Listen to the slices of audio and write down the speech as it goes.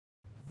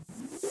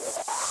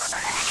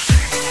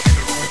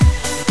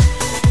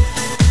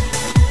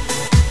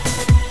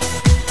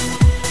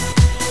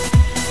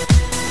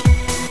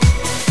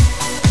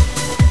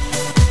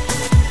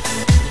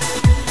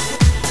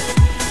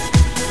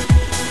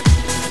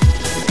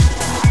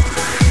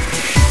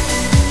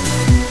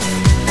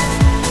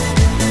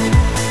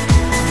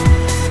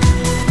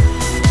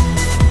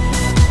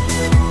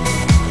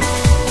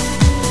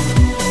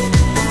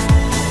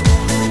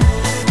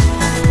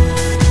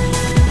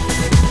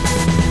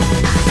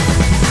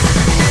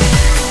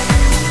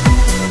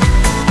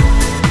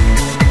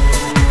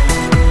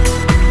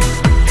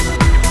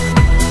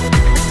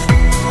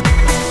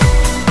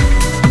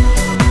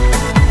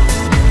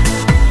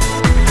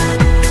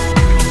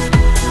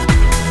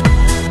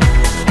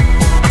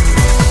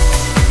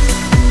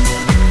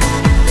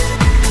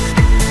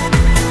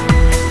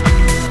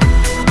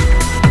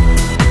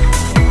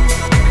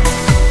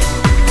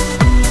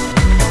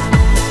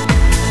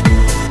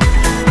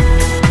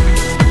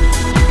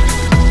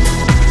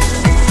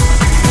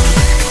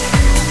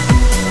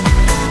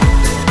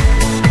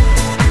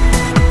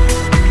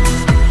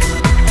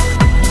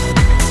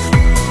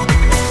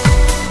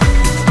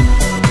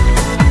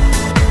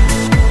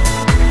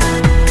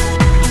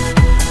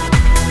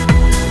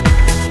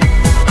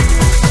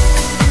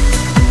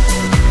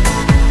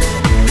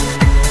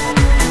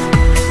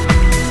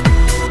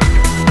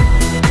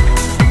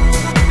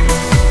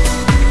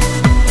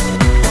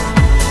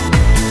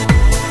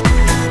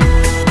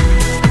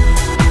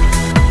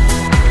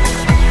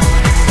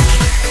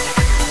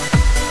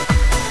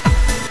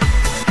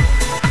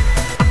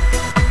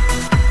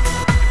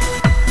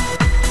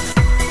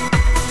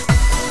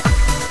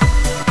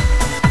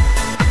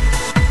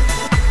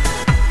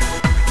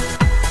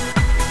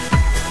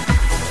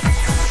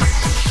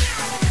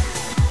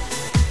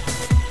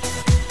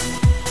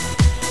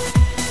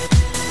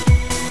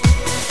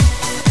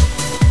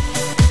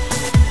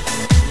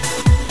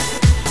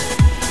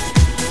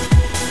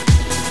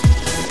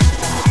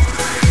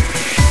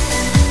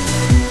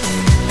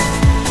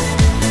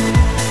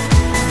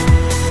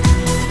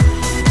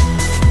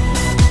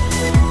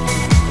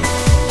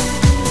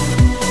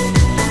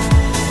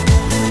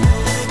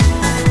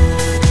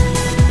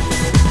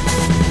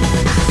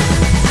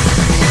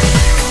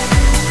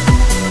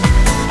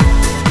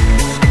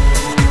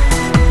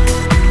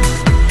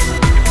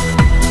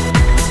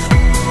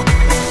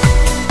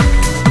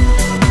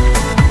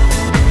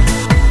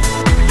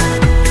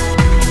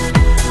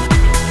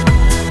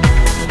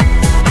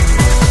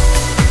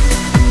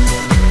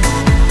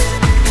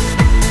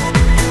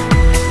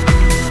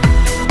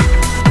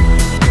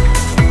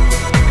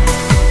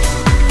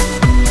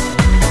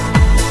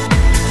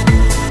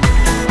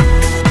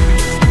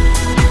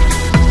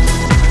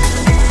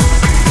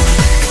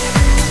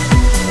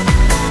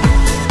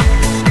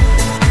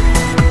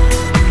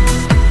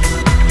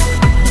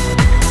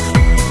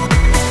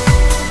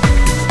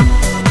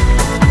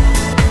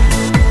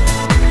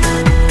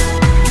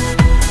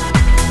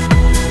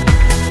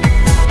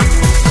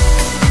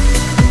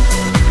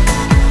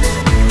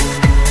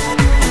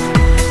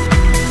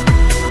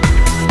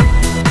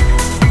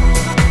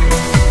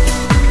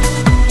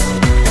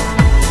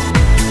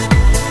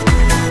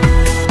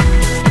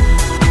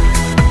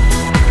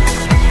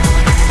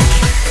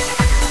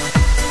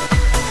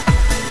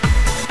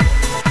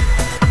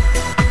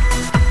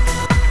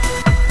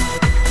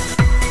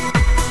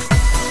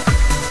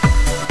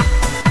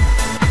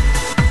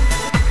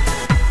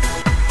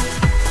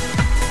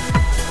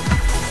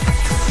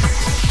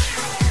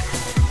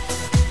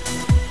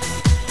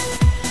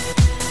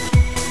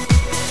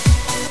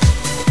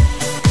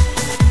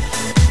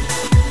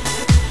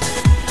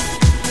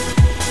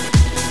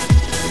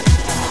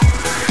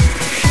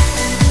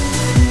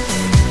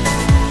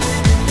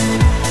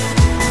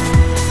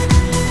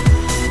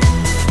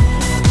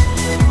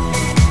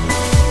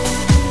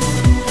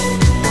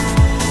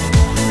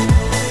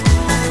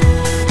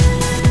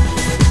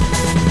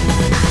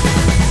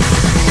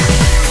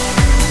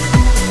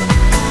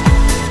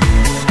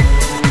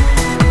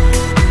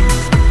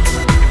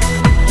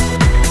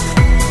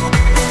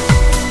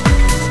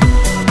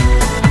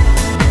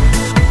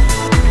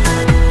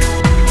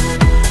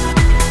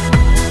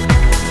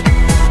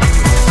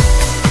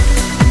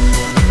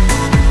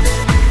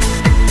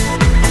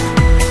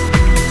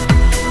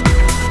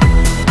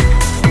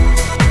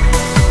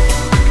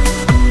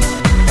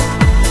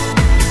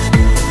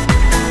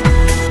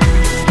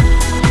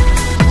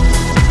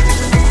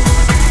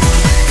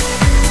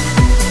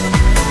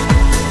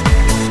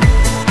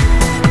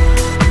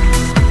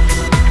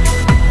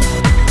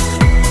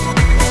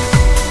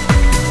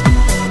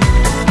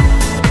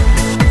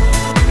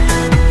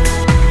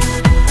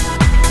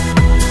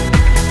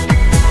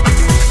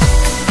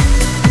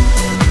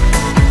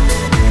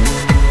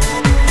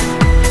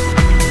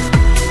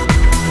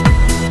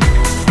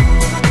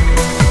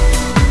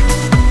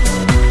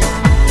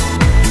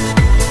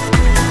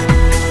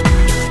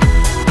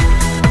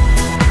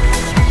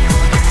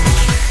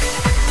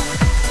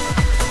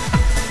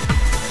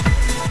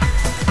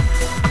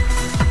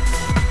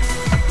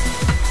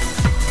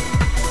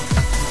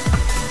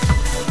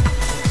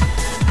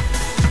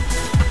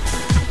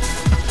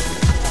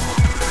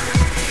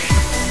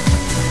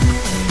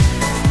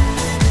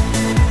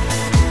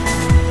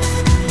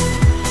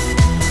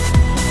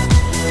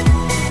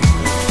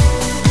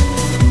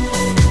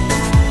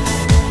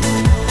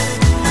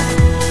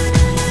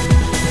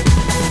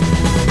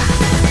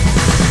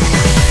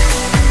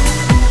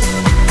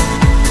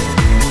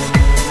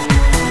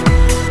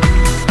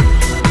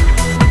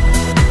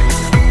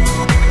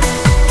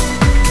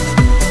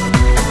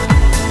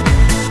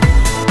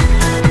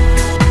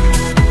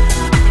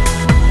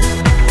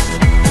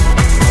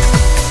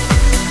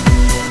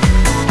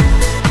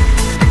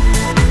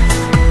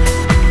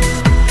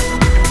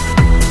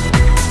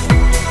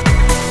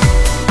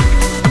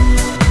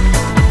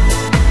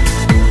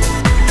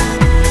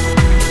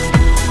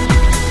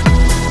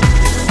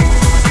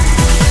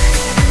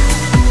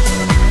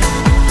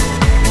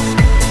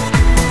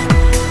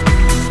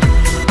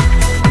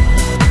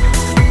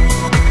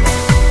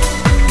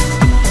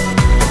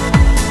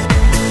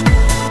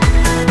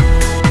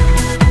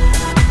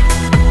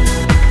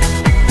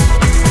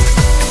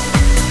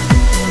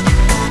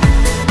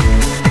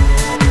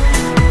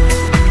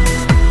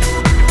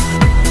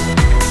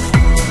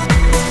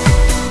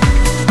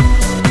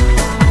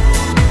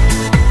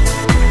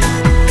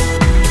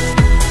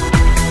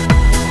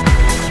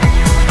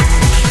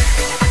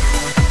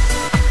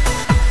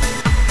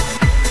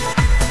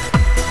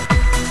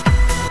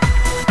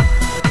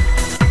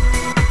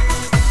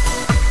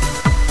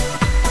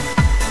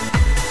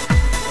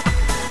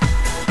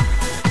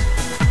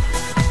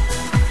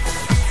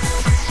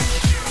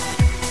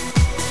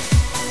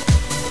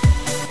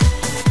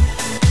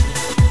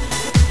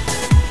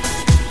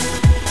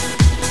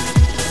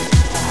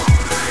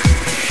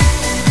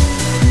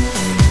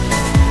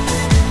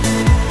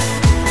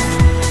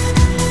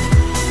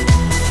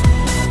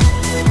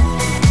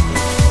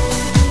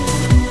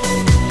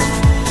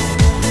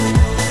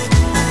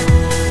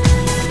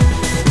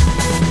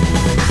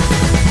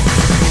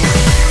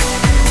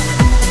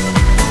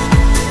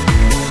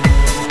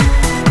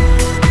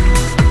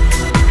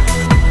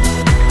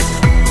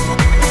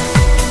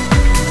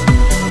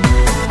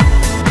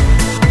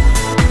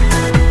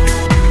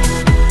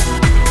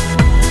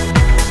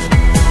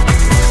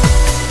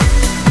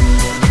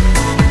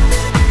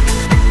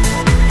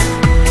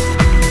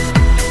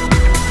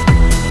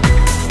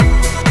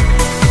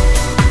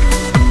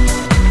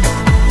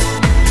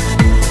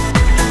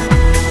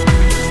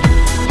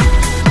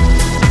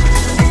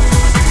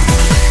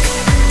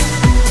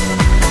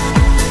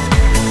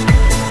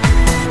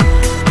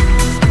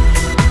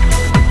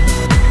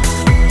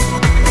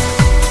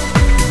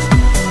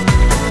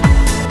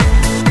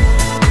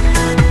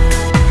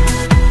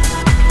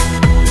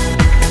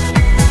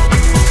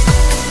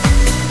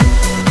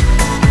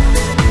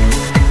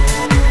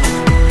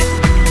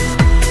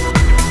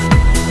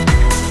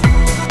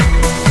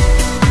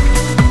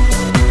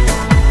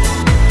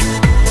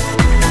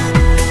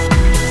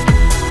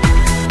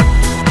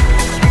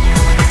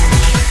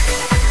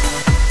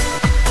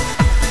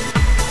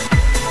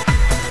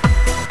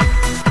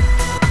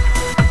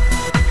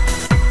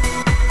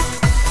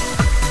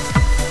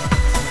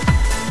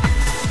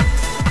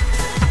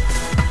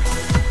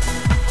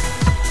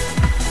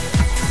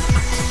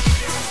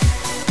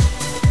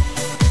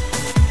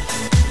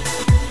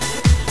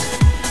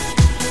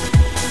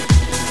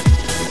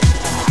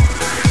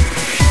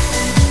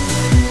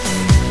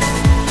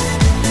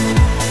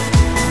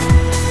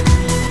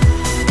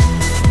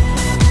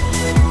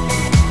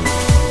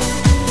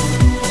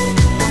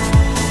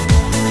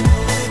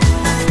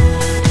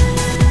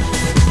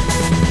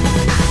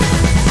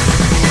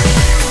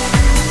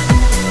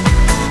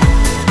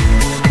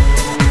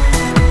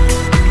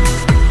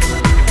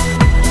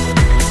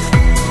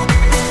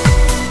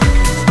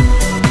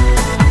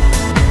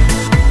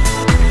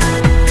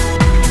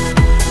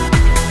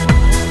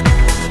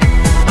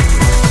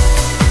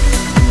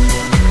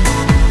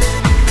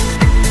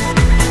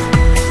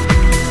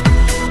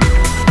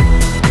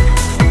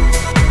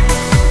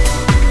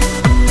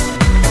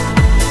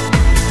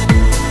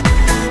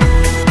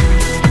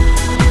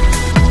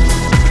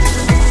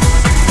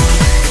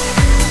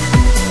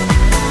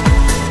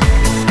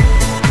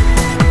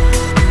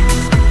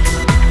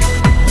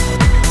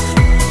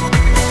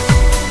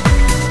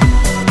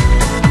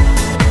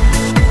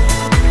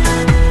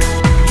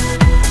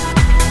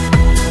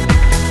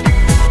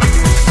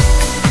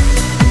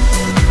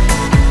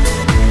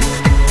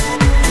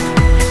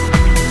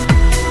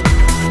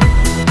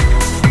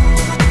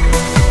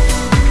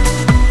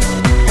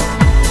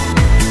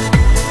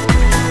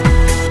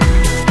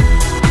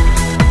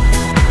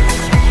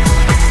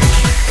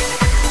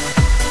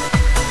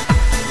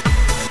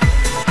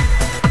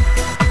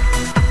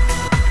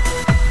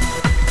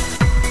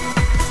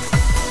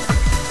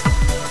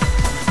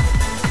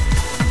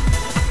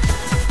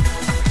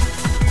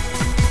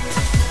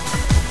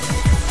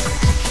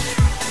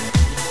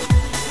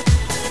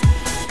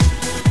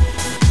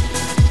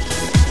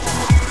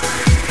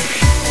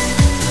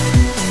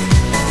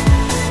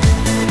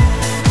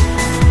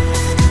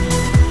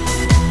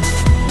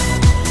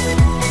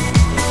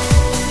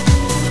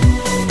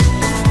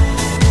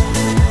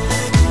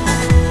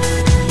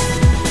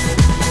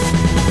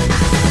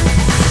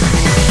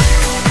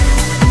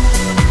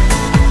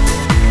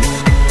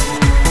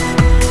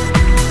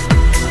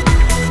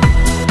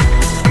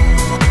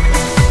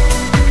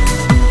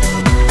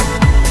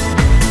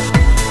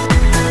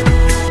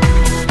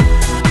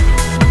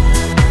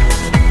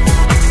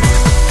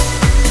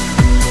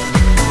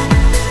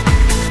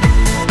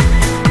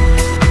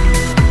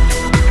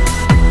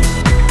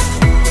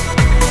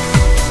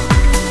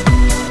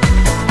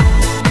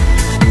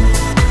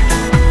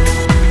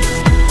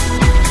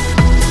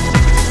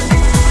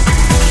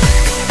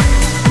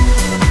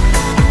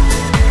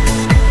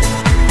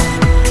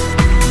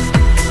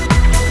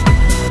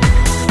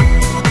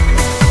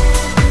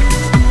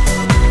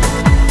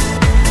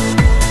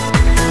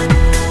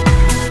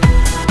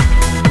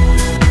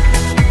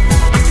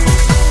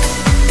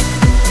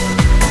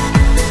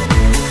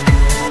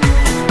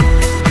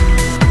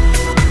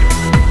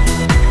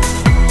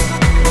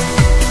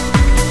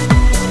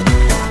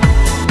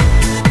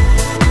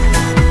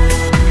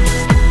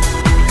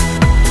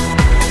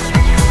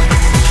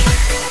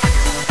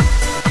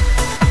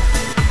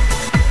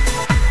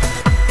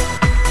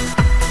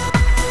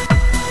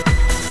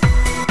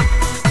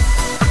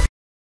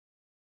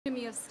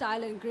of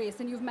style and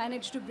grace, and you've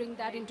managed to bring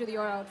that into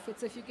your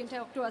outfits. So if you can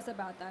talk to us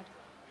about that.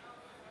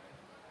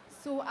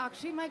 So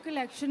actually my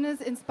collection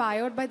is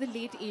inspired by the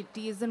late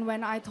 80s, and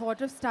when I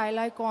thought of style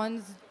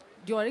icons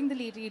during the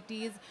late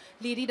 80s,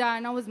 Lady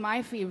Diana was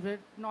my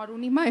favorite. Not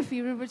only my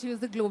favorite, but she was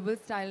the global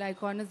style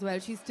icon as well.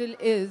 She still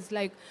is.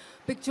 Like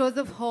pictures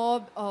of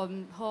her,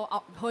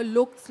 her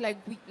looks. Like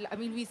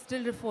we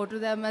still refer to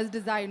them as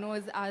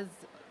designers, as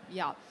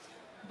yeah.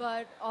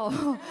 But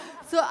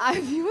so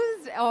I've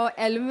used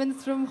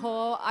elements from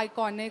her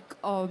iconic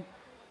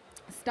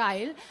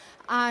style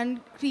and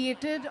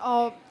created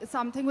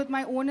something with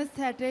my own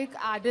aesthetic,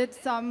 added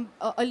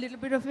a little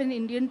bit of an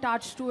Indian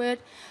touch to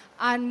it,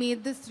 and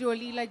made this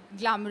really like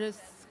glamorous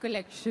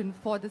collection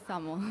for the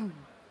summer.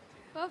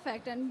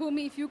 Perfect. And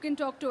Bhumi, if you can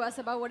talk to us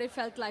about what it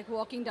felt like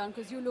walking down,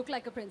 because you look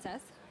like a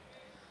princess.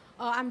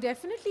 I'm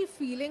definitely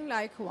feeling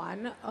like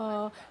one.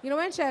 You know,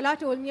 when Shaila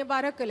told me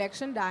about her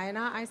collection,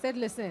 Diana, I said,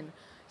 listen,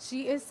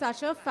 she is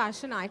such a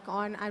fashion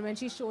icon, and when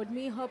she showed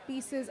me her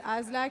pieces, I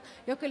was like,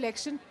 your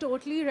collection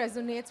totally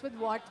resonates with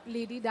what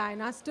Lady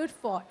Diana stood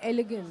for: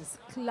 elegance,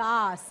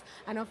 class,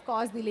 and of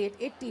course the late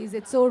 80s.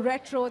 It's so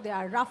retro, there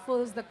are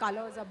ruffles, the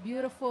colors are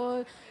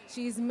beautiful,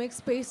 she's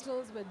mixed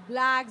pastels with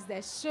blacks,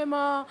 there's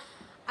shimmer.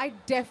 I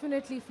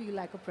definitely feel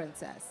like a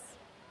princess.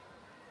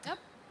 Yep,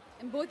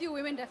 and both you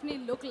women definitely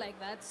look like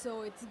that,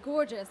 so it's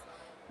gorgeous.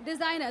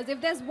 Designers, if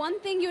there's one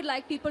thing you'd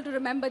like people to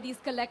remember these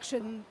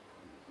collections,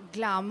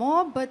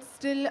 glamour, but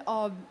still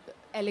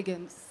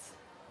elegance.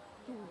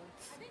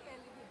 I think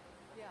elegance.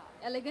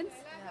 Yeah. Elegance?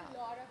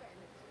 Yeah.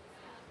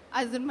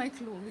 As in my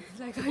clothes.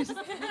 Like I just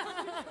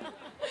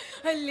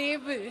A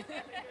label.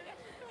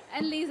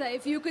 And Lisa,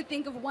 if you could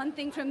think of one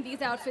thing from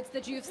these outfits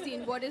that you've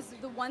seen, what is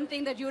the one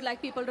thing that you'd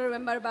like people to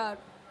remember about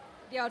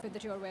the outfit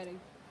that you're wearing?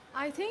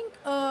 I think,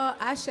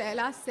 as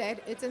Shaila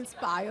said, it's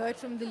inspired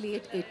from the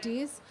late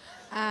 80s.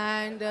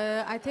 And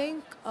I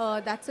think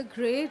that's a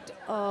great...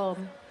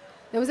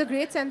 there was a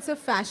great sense of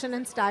fashion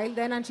and style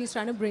then, and she's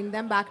trying to bring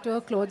them back to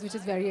her clothes, which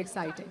is very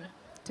exciting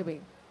to me.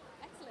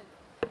 Excellent.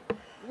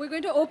 We're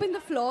going to open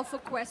the floor for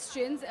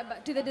questions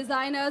to the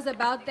designers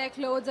about their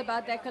clothes,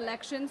 about their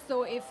collections.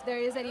 So if there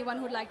is anyone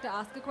who'd like to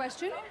ask a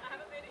question.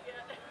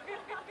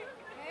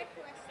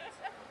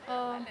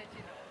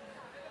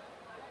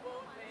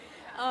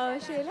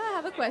 Shaila, I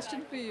have a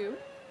question for you.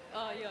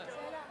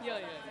 Yeah.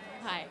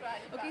 Hi.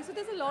 Okay, so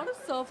there's a lot of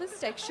surface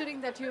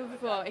texturing that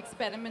you've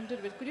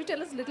experimented with. Could you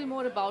tell us a little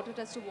more about it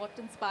as to what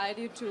inspired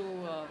you to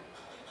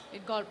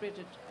incorporate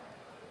it?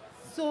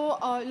 So,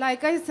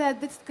 like I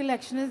said, this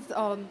collection is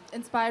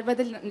inspired by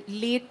the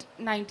late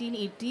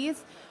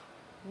 1980s.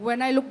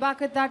 When I look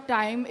back at that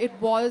time, it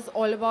was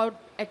all about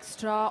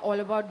extra, all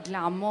about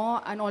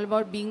glamour, and all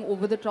about being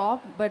over the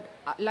top. But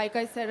like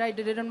I said, I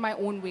did it in my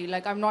own way.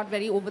 Like, I'm not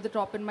very over the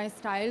top in my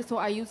style, so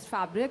I used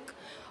fabric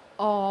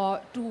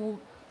to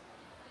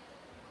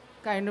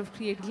kind of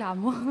create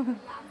glamour.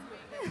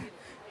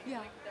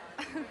 Yeah.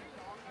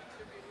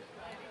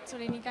 So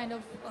any kind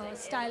of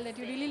style that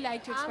you really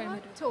like to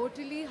experiment with? I'm a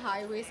totally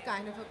high-waist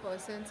kind of a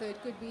person, so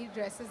it could be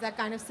dresses that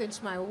kind of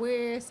cinch my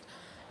waist,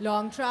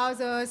 long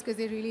trousers, because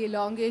they really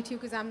elongate you,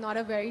 because I'm not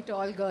a very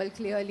tall girl,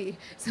 clearly.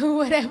 So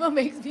whatever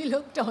makes me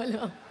look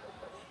taller.